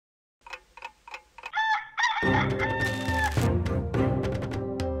I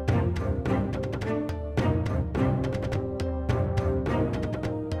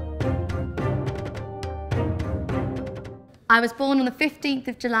was born on the 15th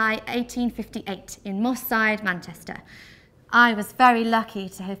of July 1858 in Moss Side, Manchester. I was very lucky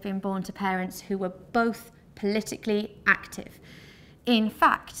to have been born to parents who were both politically active. In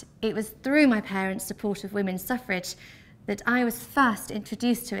fact, it was through my parents' support of women's suffrage that I was first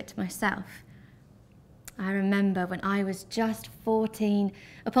introduced to it myself. I remember when I was just 14,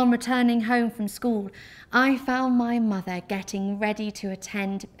 upon returning home from school, I found my mother getting ready to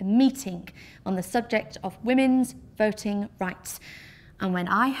attend a meeting on the subject of women's voting rights. And when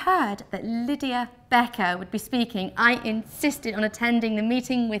I heard that Lydia Becker would be speaking, I insisted on attending the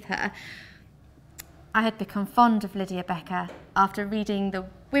meeting with her. I had become fond of Lydia Becker after reading the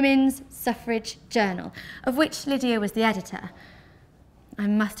Women's Suffrage Journal, of which Lydia was the editor. I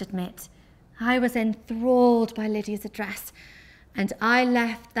must admit, I was enthralled by Lydia's address, and I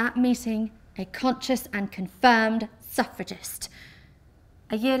left that meeting a conscious and confirmed suffragist.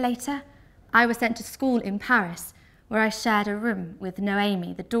 A year later, I was sent to school in Paris, where I shared a room with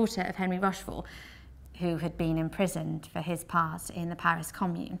Noémie, the daughter of Henry Rochefort, who had been imprisoned for his part in the Paris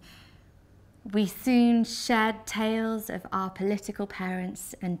Commune. We soon shared tales of our political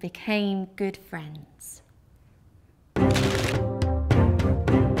parents and became good friends.